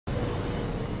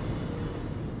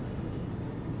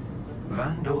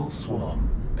Vandal swarm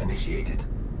initiated.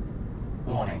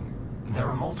 Warning, there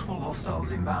are multiple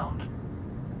hostiles inbound.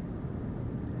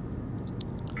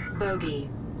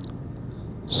 Bogey.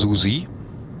 Susi?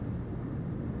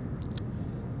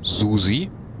 Susi?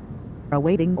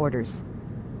 Awaiting orders.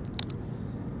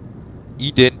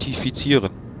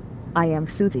 Identifizieren. I am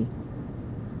Susie.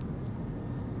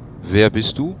 Wer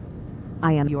bist du?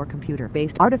 I am your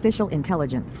computer-based artificial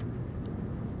intelligence.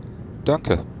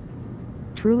 Danke.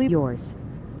 Truly yours.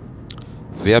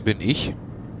 Wer bin ich?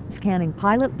 Scanning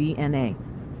pilot DNA.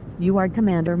 You are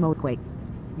Commander Moquake.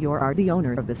 You are the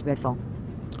owner of this vessel.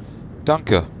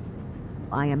 Danke.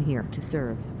 I am here to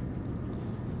serve.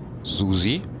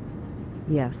 Susi?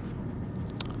 Yes.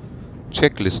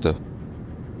 Checkliste.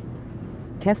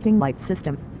 Testing light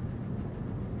system.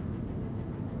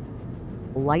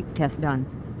 Light test done.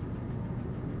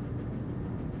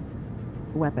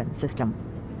 Weapon system.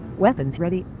 Weapons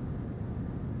ready.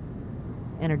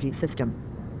 Energy system.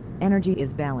 Energy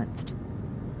is balanced.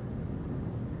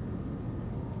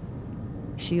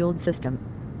 Shield system.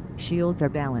 Shields are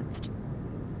balanced.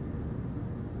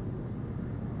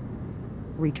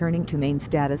 Returning to main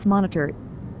status monitor.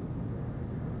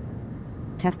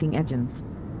 Testing engines.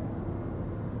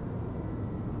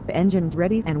 Engines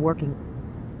ready and working.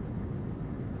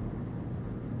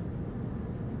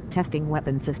 Testing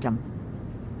weapon system.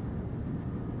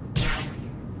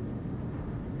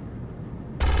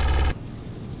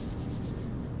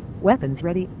 Weapons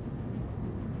ready.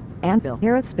 Anvil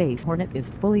Aerospace Hornet is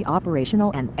fully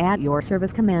operational and at your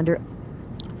service, Commander.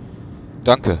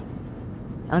 Danke.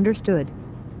 Understood.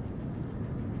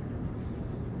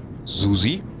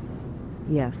 Susi?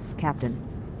 Yes, Captain.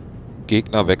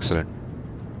 Gegner wechseln.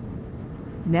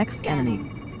 Next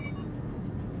enemy.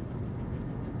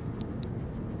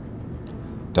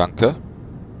 Danke.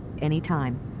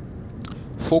 Anytime.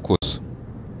 Fokus.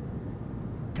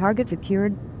 Target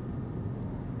secured.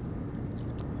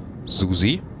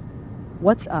 Susi?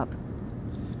 What's up?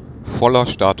 Voller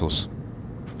Status.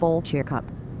 Full checkup.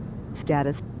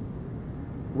 Status.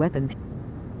 Weapons.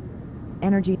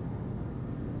 Energy.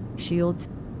 Shields.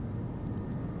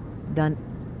 Done.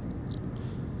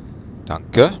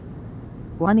 Danke.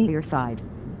 One your side.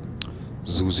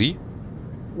 Susi?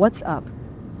 What's up?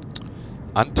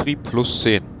 Antrieb plus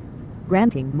 10.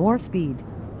 Granting more speed.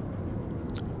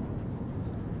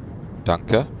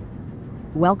 Danke.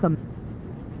 Welcome.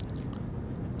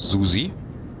 Susi?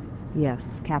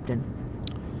 Yes, Captain.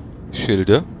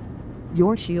 Schilde?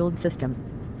 Your shield system.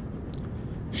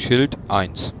 Schild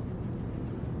 1.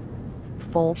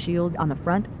 Full shield on the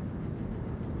front.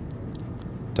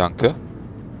 Danke.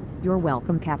 You're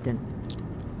welcome, Captain.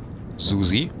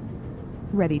 Susi?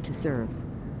 Ready to serve.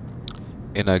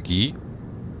 Energie?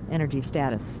 Energy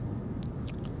status.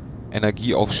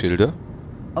 Energie auf Schilde?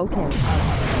 Okay.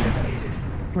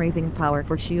 Raising power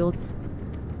for shields.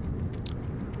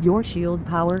 Your shield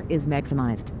power is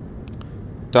maximized.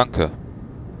 Danke.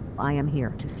 I am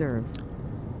here to serve.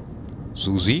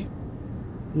 Susi?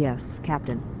 Yes,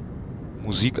 Captain.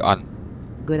 Musik an.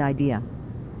 Good idea.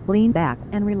 Lean back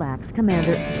and relax,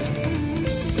 Commander.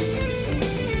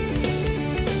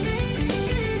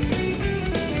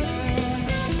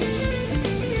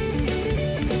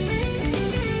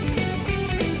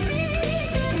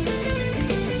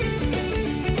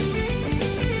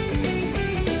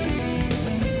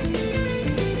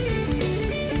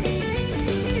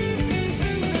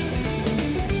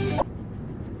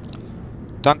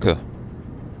 Danke.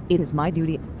 It is my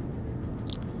duty.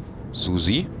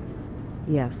 Susi?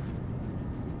 Yes.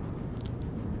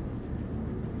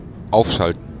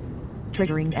 Aufschalten.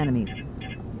 Triggering enemy.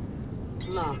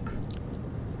 Lock.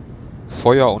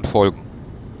 Feuer und Folgen.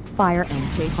 Fire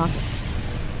and chase on.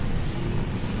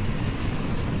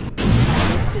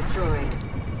 Destroyed.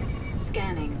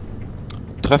 Scanning.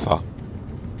 Treffer.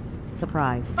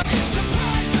 Surprise.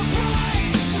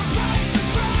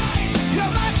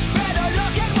 You're much better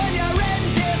looking when you're in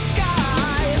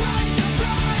disguise.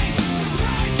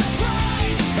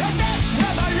 And this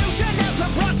revolution is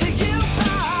brought to you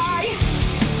by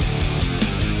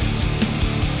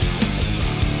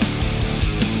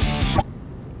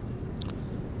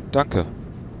Danke.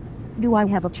 Do I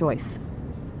have a choice?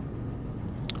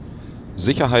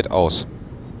 Sicherheit aus.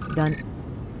 Done.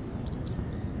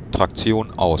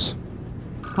 Traktion aus.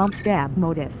 Pump stab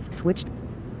modus switched.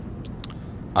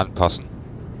 Anpassen.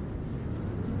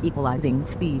 Equalizing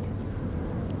speed.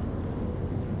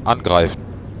 Angreifen.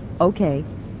 Okay.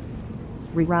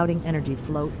 Rerouting energy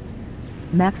flow.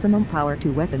 Maximum power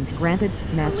to weapons granted,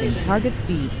 matching target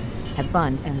speed. Have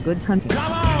fun and good hunting.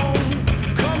 Come on,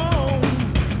 come on,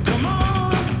 come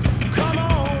on, come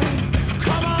on,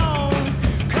 come on,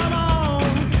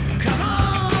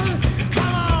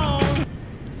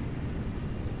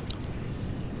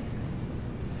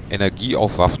 Energie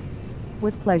auf Waffen.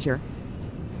 With pleasure.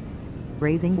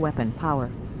 Raising weapon power.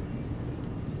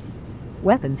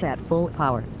 Weapons at full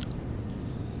power.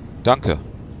 Danke.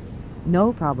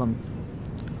 No problem.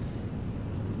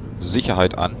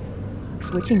 Sicherheit an.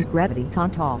 Switching gravity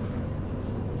controls.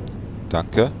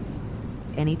 Danke.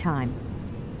 Anytime.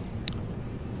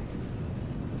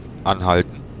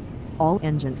 Anhalten. All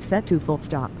engines set to full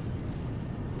stop.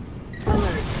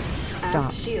 Alert. Stop.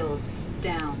 Aft shields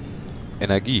down.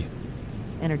 Energie.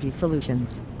 Energy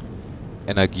solutions.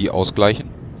 Energie ausgleichen.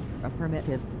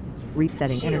 Affirmative.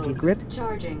 Resetting energy Shields grid.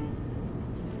 charging.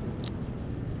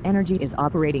 Energy is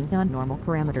operating on normal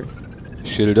parameters.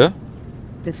 Schilde.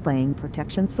 Displaying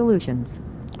protection solutions.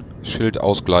 Schild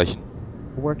ausgleichen.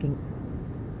 Working.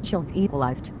 Shields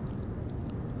equalized.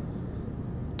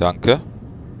 Danke.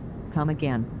 Come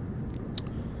again.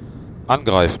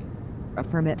 Angreifen.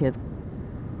 Affirmative.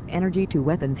 Energy to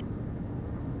weapons.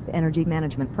 Energy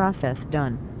management process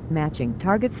done. Matching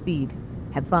target speed.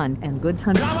 Have fun and good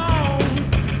hunting. Come on,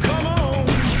 come on,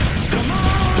 come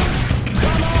on,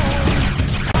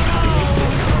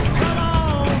 come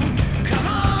on, come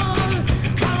on,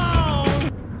 come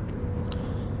on.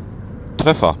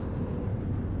 Treffer.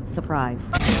 Surprise.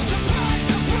 Surprise,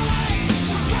 surprise,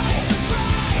 surprise,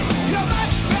 surprise. You're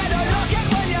much better looking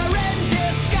when you're in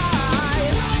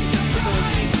disguise.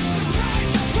 Surprise, surprise,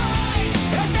 surprise.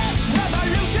 And this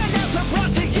revolution is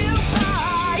brought to you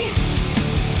by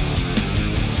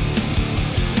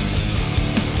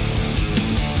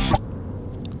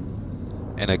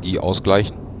Energie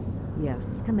ausgleichen. Yes,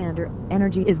 Commander.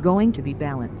 Energy is going to be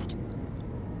balanced.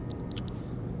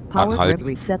 Power Anhalten. grid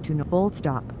reset to no full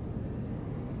stop.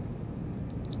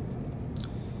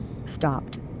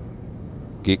 Stopped.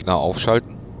 Gegner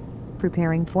aufschalten.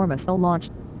 Preparing for missile launch.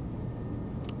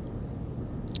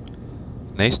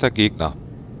 Nächster Gegner.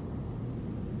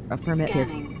 Affirmative.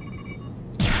 Scanning.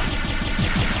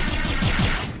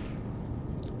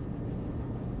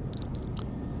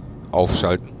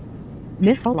 Aufschalten.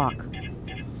 Missile lock.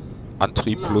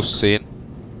 Antrieb plus 10.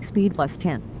 Speed plus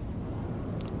 10.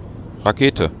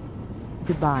 Rakete.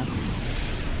 Goodbye.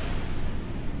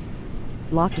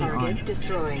 Locking Target on.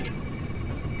 destroyed.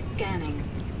 Scanning.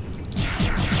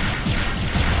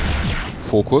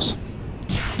 Fokus.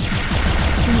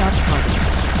 Picking up target.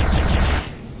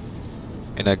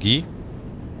 Energie.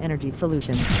 Energy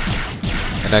solutions.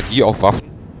 Energie auf Waffen.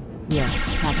 Yes,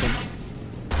 Captain.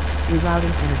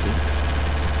 Rerouting energy.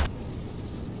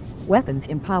 Weapons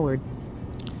empowered.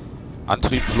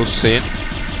 Antrieb plus 10.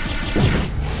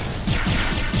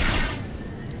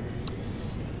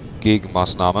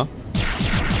 Gegenmaßnahme.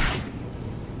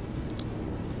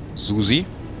 Susi.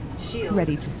 Shields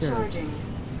Ready to serve. charging.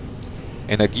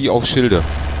 Energie auf Schilde.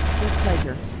 With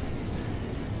pleasure.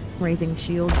 Raising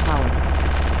shield power.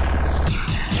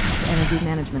 Energy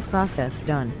management process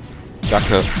done.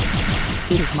 Danke.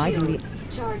 It is my duty.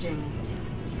 Shields charging.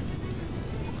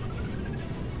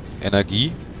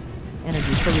 Energie.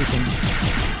 Energy solutions.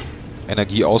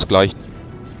 Energie ausgleichen.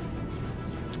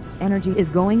 Energy is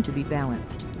going to be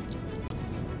balanced.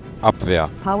 Abwehr.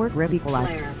 Power grid equalized.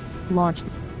 Flare. Launch.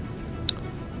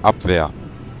 Abwehr.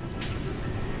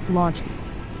 Launch.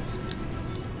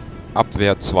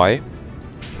 Abwehr 2.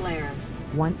 Flare.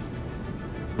 1.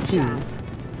 2. Chaff.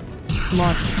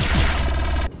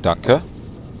 Launch. Danke.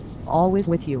 Always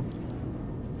with you.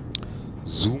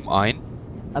 Zoom ein.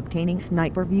 Obtaining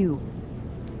sniper view.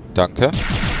 Danke.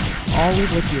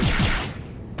 Always with you.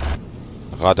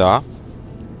 Radar.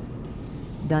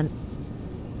 Done.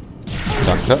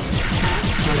 Danke.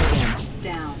 Come again.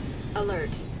 Down. Alert.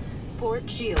 Port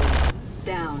shields.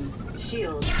 Down.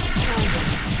 Shields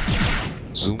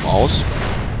charging. Zoom aus.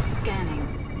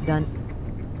 Scanning. Done.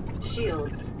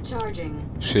 Shields charging.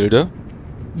 Schilde.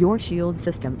 Your shield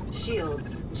system.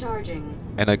 Shields charging.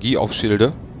 Energie auf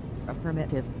Schilde.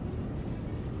 Affirmative.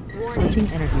 Warning. Switching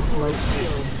energy flow.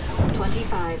 Shields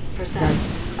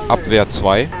 25%. Alert. Abwehr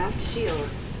 2. Aft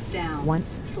shields down. 1.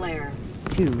 Flare.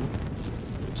 2.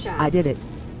 Chaff. I did it.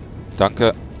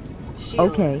 Danke. Shields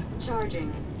Okay.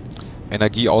 charging.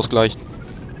 Energie ausgleichen.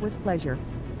 With pleasure.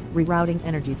 Rerouting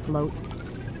energy float.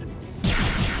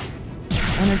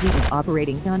 Energy is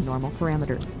operating on normal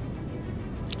parameters.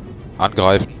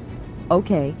 Angreifen.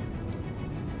 Okay.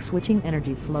 Switching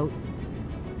energy float.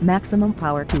 Maximum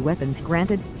power to weapons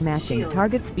granted. Matching Shields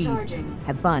target speed. charging.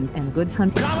 Have fun and good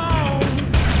hunting. come on,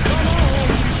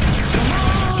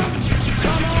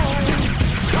 come on,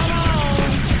 come on,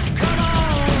 come on,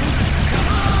 come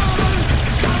on,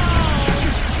 come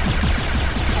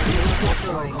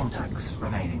on. No contacts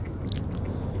remaining.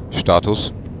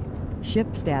 Status. Ship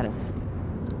status.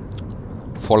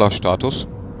 Voller Status.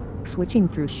 Switching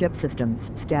through ship systems.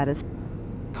 Status.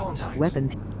 Contact.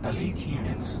 Weapons. Elite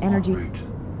units Energy. en route.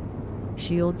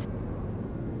 Shields.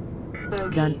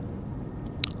 Bogey. Gun.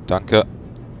 Danke.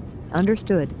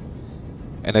 Understood.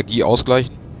 Energie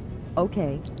ausgleichen.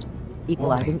 Okay.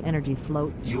 Equalizing energy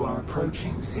float. You are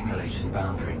approaching simulation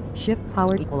boundary. Ship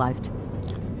power equalized.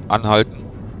 Anhalten.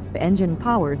 Engine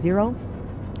power 0.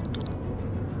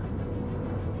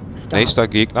 Stop. Nächster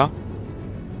Gegner.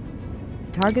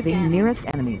 Targeting Scanning. nearest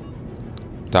enemy.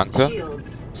 Danke.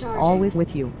 Shields charging. Always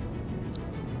with you.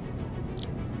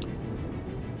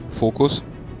 Fokus.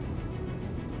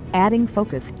 Adding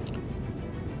focus.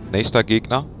 Nächster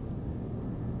Gegner.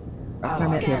 Ally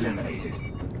Affirmative. eliminated.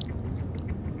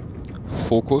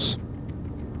 Fokus.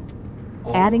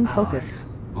 All Adding allies focus.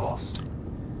 Lost.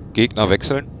 Gegner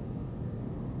wechseln.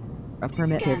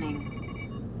 Affirmative. Scanning.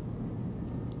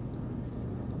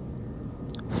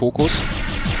 Fokus.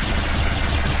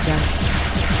 Done.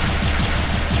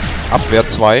 Abwehr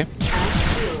 2. Add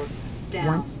shields down.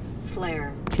 One.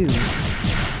 Flare. 2.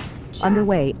 Chaff.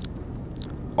 Underway.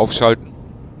 Aufschalten.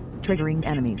 Triggering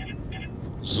enemy.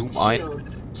 Zoom ein.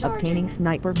 Shields Obtaining charging.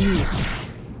 sniper view.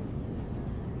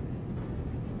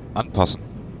 Anpassen.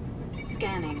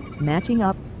 Scanning. Matching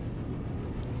up.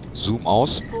 Zoom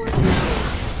aus. 4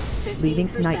 Leaving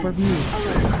sniper view.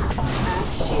 Alert. Add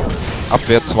shields.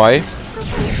 Abwehr 2.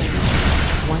 Propulsion.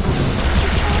 1.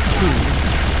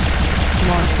 2.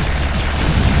 Launch.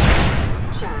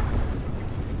 Chaff.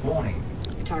 Warning.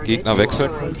 Target Gegner wechseln.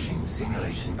 destroyed. Approaching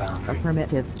simulation boundary.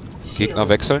 Affirmative. Gegner Shields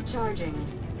wechseln. Charging.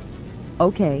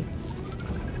 Okay.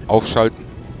 Aufschalten.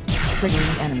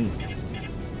 Triggering enemy.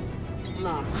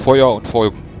 Lock. Feuer und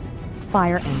folgen.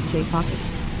 Fire and chase rocket.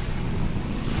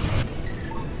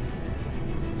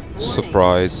 Warning.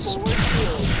 Surprise. Forward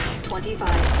shields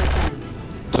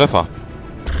 25%. Treffer.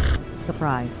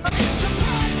 Surprise.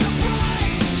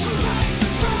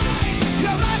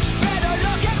 You're much better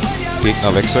looking when you're Gegner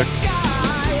in wechseln. disguise.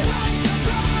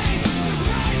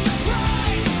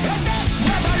 And this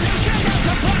revolution is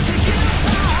about to get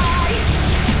high.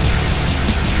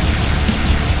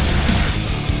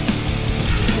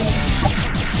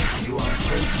 You are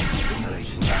approaching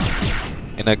simulation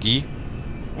boundary. Energie.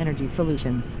 Energy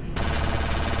solutions.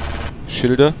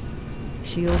 Schilde.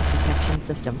 Shield protection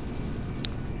system.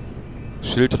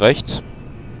 Schild rechts.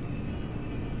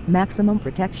 Maximum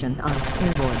protection on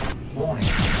airborne. Warning.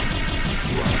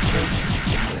 You are approaching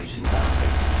simulation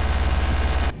boundary.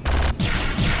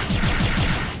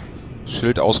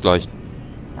 Schild ausgleichen.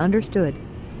 Understood.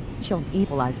 Shields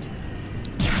equalized.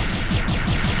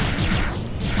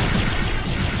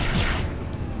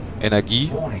 Energie.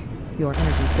 Warning. Your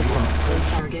energy system. Approaching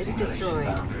Target simulation destroyed.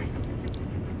 boundary.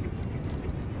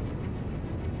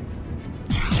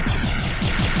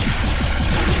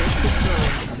 Target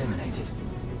destroyed. Eliminated.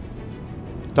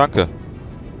 Danke.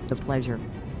 The pleasure.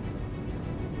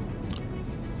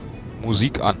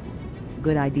 Musik an.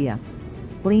 Good idea.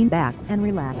 Lean back and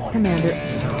relax, Warning. Commander.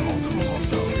 There are multiple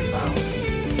hostiles inbound.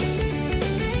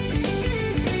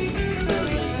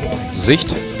 Warning. Sicht.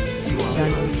 You are Done.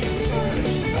 approaching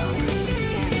simulation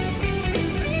boundary.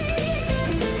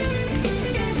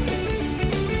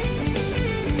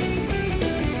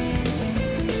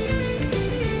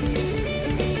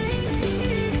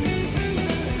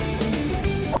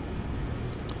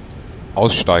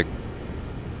 Aussteigen.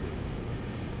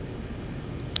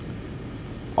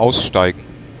 Aussteigen.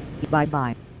 Bye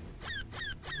bye.